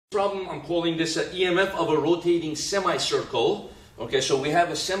problem, I'm calling this an EMF of a rotating semicircle. Okay, so we have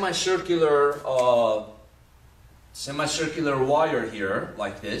a semicircular wire here,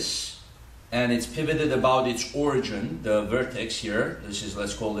 like this, and it's pivoted about its origin, the vertex here. This is,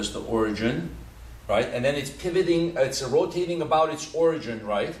 let's call this the origin, right? And then it's pivoting, it's rotating about its origin,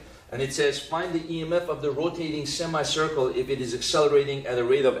 right? And it says, find the EMF of the rotating semicircle if it is accelerating at a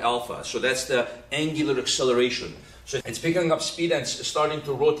rate of alpha. So that's the angular acceleration. So it's picking up speed and starting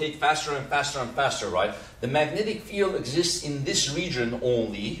to rotate faster and faster and faster, right? The magnetic field exists in this region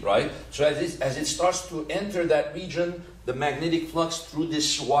only, right? So as it starts to enter that region, the magnetic flux through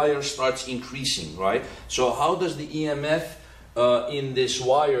this wire starts increasing, right? So how does the EMF in this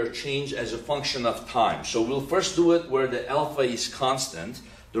wire change as a function of time? So we'll first do it where the alpha is constant.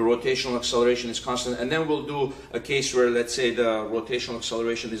 The rotational acceleration is constant, and then we'll do a case where, let's say, the rotational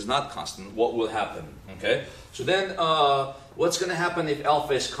acceleration is not constant. What will happen? Okay. So then, what's going to happen if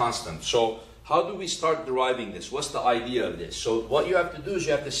alpha is constant? So how do we start deriving this? What's the idea of this? So what you have to do is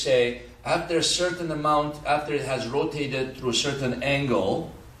you have to say, after a certain amount, after it has rotated through a certain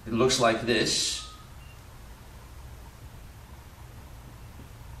angle, it looks like this.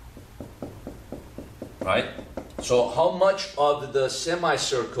 Right? So how much of the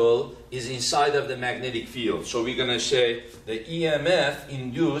semicircle is inside of the magnetic field? So we're going to say the EMF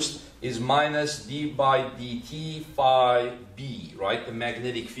induced is minus d by dt phi b, right? The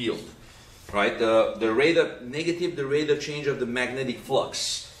magnetic field, right? The rate of negative, the rate of change of the magnetic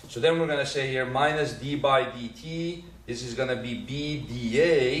flux. So then we're going to say here minus d by dt. This is going to be b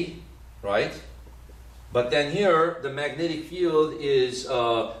dA, right? But then here, the magnetic field is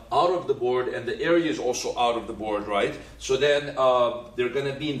out of the board, and the area is also out of the board, right? So then they're going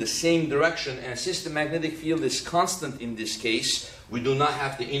to be in the same direction, and since the magnetic field is constant in this case, we do not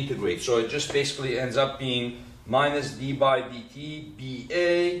have to integrate. So it just basically ends up being minus d by dt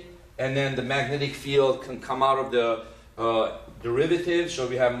BA, and then the magnetic field can come out of the derivative, so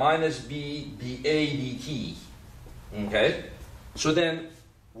we have minus b dA dt. Okay? So then,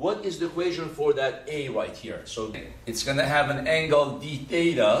 what is the equation for that A right here? So it's going to have an angle d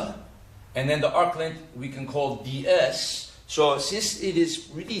theta, and then the arc length we can call ds. So since it is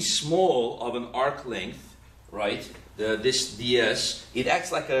really small of an arc length, right, this ds, it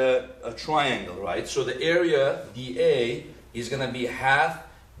acts like a triangle, right? So the area dA is going to be half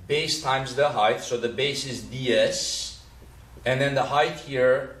base times the height. So the base is ds, and then the height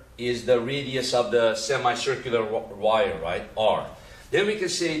here is the radius of the semicircular wire, right, r. Then we can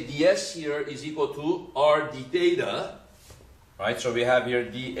say ds here is equal to r d theta, right? So we have here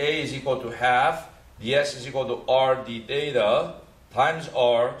dA is equal to half, ds is equal to r d theta times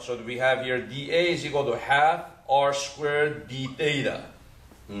r. So we have here dA is equal to half r squared d theta.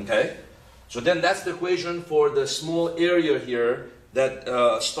 Okay? So then that's the equation for the small area here that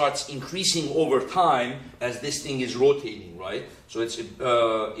starts increasing over time as this thing is rotating, right? So it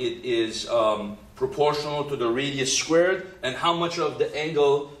is proportional to the radius squared, and how much of the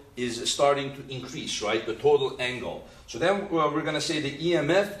angle is starting to increase, right? The total angle. So then we're going to say the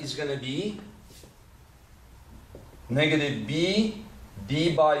EMF is going to be negative b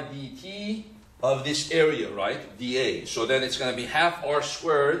d by dt of this area, right? dA. So then it's going to be half r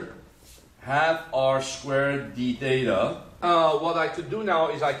squared d theta. What I could do now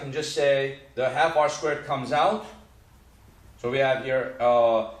is I can just say the half r squared comes out. So we have here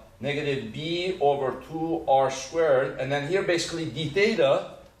negative b over 2r squared, and then here basically d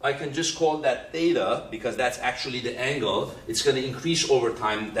theta, I can just call that theta because that's actually the angle. It's going to increase over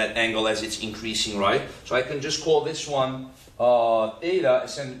time, that angle, as it's increasing, right? So I can just call this one theta,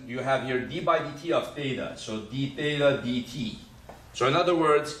 and you have here d by dt of theta, so d theta dt. So in other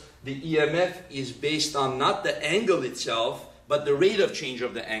words, the EMF is based on not the angle itself, but the rate of change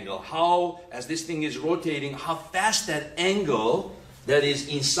of the angle. How, as this thing is rotating, how fast that angle that is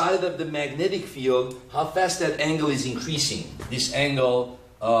inside of the magnetic field, how fast that angle is increasing. This angle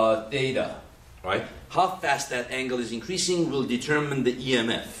theta, right? How fast that angle is increasing will determine the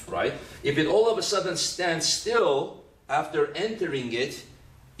EMF, right? If it all of a sudden stands still after entering it,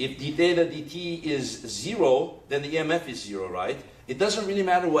 if d theta dt is 0, then the EMF is 0, right? It doesn't really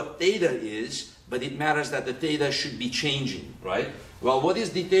matter what theta is, but it matters that the theta should be changing, right? Well, what is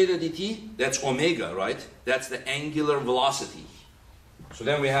d theta dt? That's omega, right? That's the angular velocity. So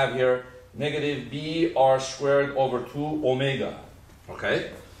then we have here negative b r squared over 2 omega,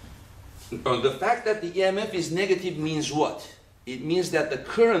 okay? The fact that the EMF is negative means what? It means that the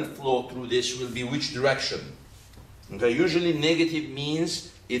current flow through this will be which direction? Okay, usually negative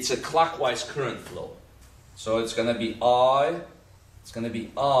means it's a clockwise current flow. So it's going to be I, it's going to be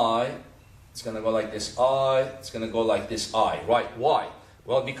I, it's going to go like this I, it's going to go like this I, right? Why?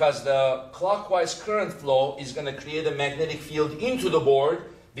 Well, because the clockwise current flow is going to create a magnetic field into the board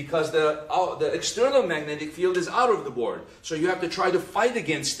because the external magnetic field is out of the board. So you have to try to fight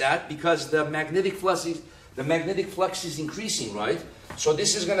against that because the magnetic flux is increasing, right? So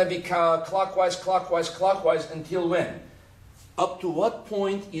this is going to be clockwise, clockwise, clockwise until when? Up to what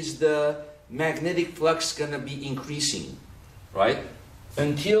point is the magnetic flux going to be increasing, right?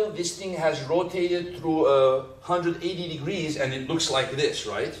 Until this thing has rotated through 180 degrees and it looks like this,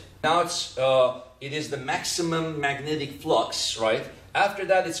 right? Now it is the maximum magnetic flux, right? After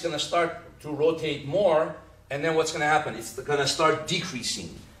that, it's going to start to rotate more, and then what's going to happen? It's going to start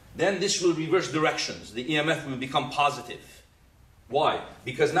decreasing. Then this will reverse directions. The EMF will become positive. Why?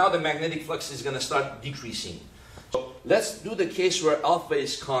 Because now the magnetic flux is going to start decreasing. So let's do the case where alpha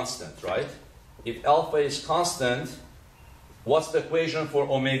is constant, right? If alpha is constant, what's the equation for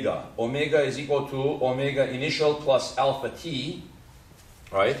omega? Omega is equal to omega initial plus alpha t,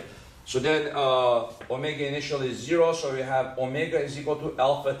 right? So then omega initial is 0, so we have omega is equal to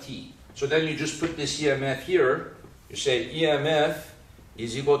alpha t. So then you just put this EMF here. You say EMF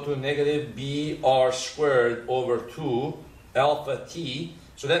is equal to negative BR squared over 2 alpha t.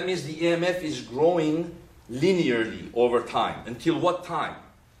 So that means the EMF is growing linearly over time. Until what time?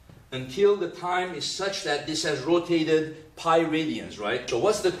 Until the time is such that this has rotated pi radians, right? So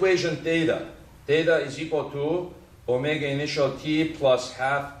what's the equation theta? Theta is equal to omega initial t plus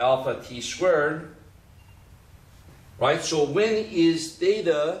half alpha t squared, right? So when is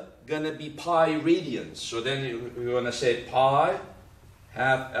theta going to be pi radians? So then you're going to say pi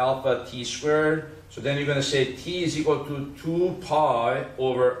half alpha t squared. So then you're going to say t is equal to 2 pi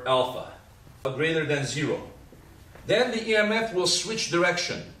over alpha, greater than 0. Then the EMF will switch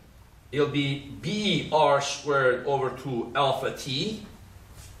direction. It'll be BR squared over 2 alpha t,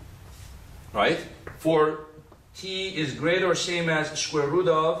 right? For t is greater or same as square root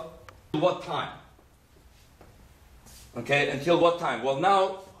of what time? Okay, until what time? Well,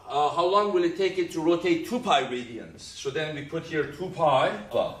 now, how long will it take it to rotate 2 pi radians? So then we put here 2 pi.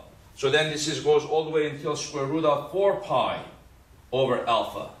 So then this goes all the way until square root of 4 pi over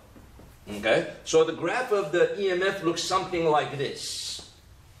alpha. Okay, so the graph of the EMF looks something like this.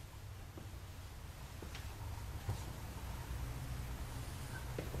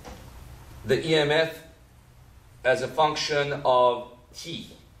 The EMF as a function of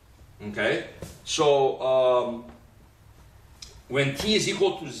t. Okay, so when t is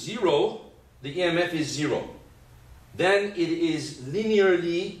equal to 0, the EMF is 0. Then it is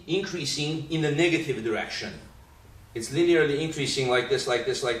linearly increasing in the negative direction. It's linearly increasing like this, like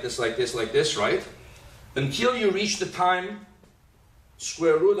this, like this, like this, like this, right? Until you reach the time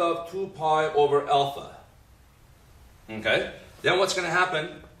square root of 2 pi over alpha. Okay? Then what's going to happen?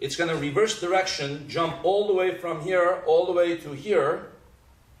 It's going to reverse direction, jump all the way from here, all the way to here.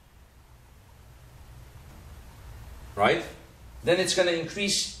 Right? Then it's going to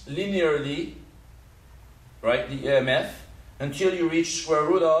increase linearly, right, the EMF, until you reach square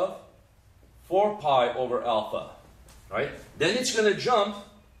root of 4 pi over alpha. Right? Then it's going to jump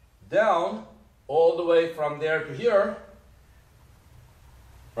down all the way from there to here.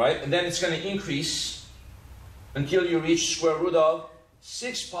 Right? And then it's going to increase until you reach square root of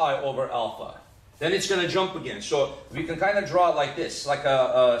 6 pi over alpha. Then it's going to jump again. So we can kind of draw it like this, like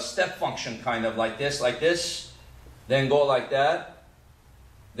a step function, kind of like this, then go like that,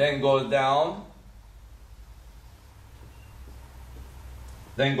 then go down,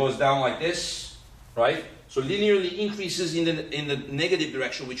 then goes down like this, right? So linearly increases in the negative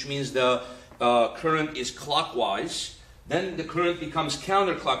direction, which means the current is clockwise. Then the current becomes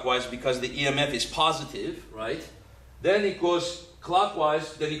counterclockwise because the EMF is positive, right? Then it goes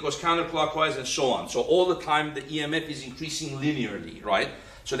clockwise, then it goes counterclockwise, and so on. So all the time the EMF is increasing linearly, right?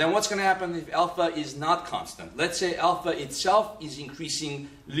 So then what's going to happen if alpha is not constant? Let's say alpha itself is increasing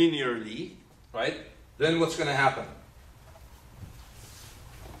linearly, right? Then what's going to happen?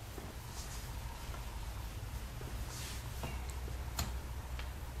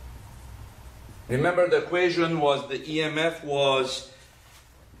 Remember, the equation was the EMF was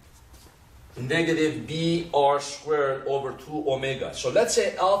negative BR squared over 2 omega. So let's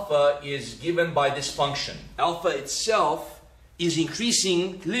say alpha is given by this function. Alpha itself is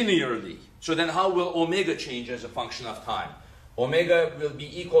increasing linearly. So then how will omega change as a function of time? Omega will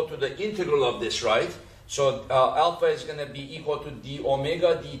be equal to the integral of this, right? So alpha is going to be equal to d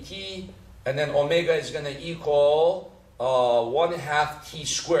omega dt, and then omega is going to equal 1/2 t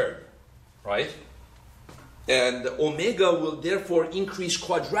squared. Right? And omega will therefore increase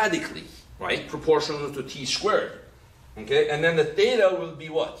quadratically, right? Proportional to t squared. Okay? And then the theta will be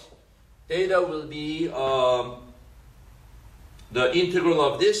what? Theta will be the integral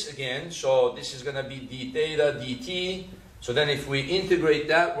of this again. So this is going to be d theta dt. So then if we integrate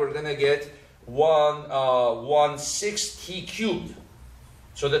that, we're going to get 1/6 t cubed.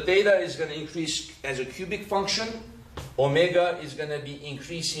 So the theta is going to increase as a cubic function. Omega is going to be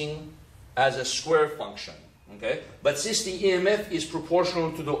increasing as a square function. Okay? But since the EMF is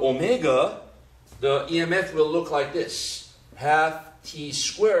proportional to the omega, the EMF will look like this. Half t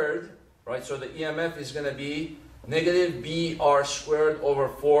squared, right? So the EMF is going to be negative br squared over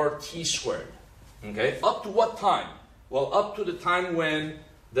 4t squared. Okay? Up to what time? Well, up to the time when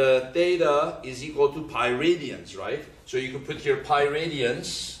the theta is equal to pi radians, right? So you can put here pi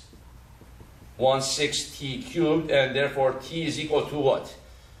radians, 1/6 t cubed, and therefore t is equal to what?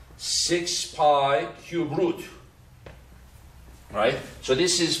 6 pi cube root, right? So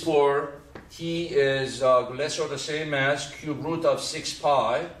this is for t is less or the same as cube root of 6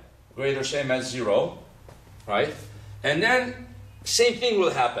 pi, greater or same as 0, right? And then same thing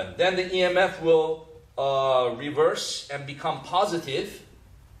will happen. Then the EMF will reverse and become positive.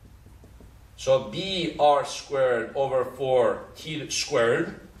 So br squared over 4t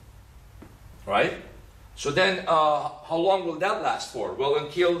squared, right? So then how long will that last for? Well,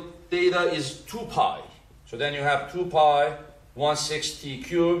 until theta is 2 pi. So then you have 2 pi, 1/6 t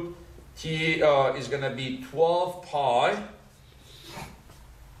cubed. T is going to be 12 pi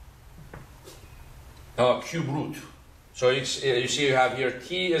cube root. So you see you have here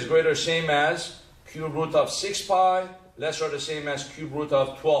t is greater or same as cube root of 6 pi, less or the same as cube root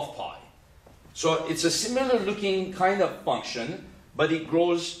of 12 pi. So it's a similar looking kind of function, but it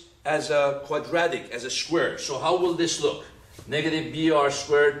grows as a quadratic, as a square. So how will this look? Negative br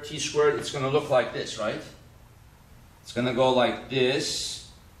squared t squared, it's going to look like this, right? It's going to go like this,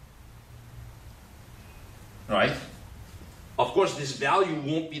 right? Of course, this value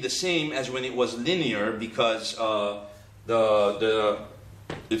won't be the same as when it was linear, because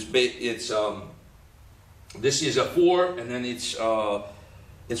this is a 4, and then it's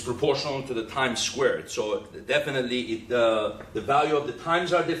proportional to the time squared. So definitely the value of the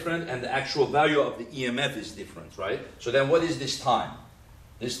times are different, and the actual value of the EMF is different, right? So then what is this time?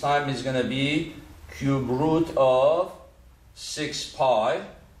 This time is going to be cube root of 6 pi.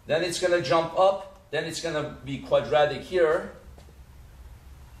 Then it's going to jump up. Then it's going to be quadratic here,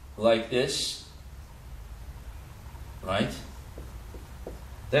 like this, right?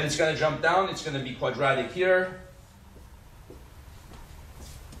 Then it's going to jump down. It's going to be quadratic here,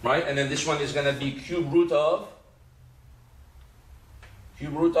 right? And then this one is going to be cube root of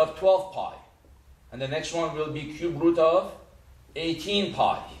 12 pi. And the next one will be cube root of 18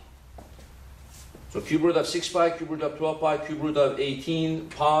 pi. So cube root of 6 pi, cube root of 12 pi, cube root of 18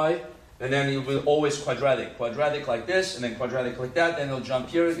 pi. And then it will always quadratic. Quadratic like this, and then quadratic like that. Then it'll jump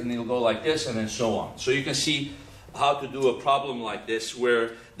here, and it'll go like this, and then so on. So you can see how to do a problem like this,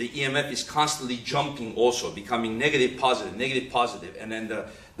 where the EMF is constantly jumping also, becoming negative, positive. And then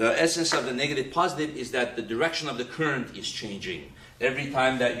the essence of the negative, positive is that the direction of the current is changing every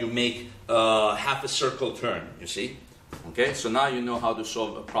time that you make half a circle turn, you see? Okay, so now you know how to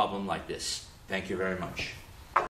solve a problem like this. Thank you very much.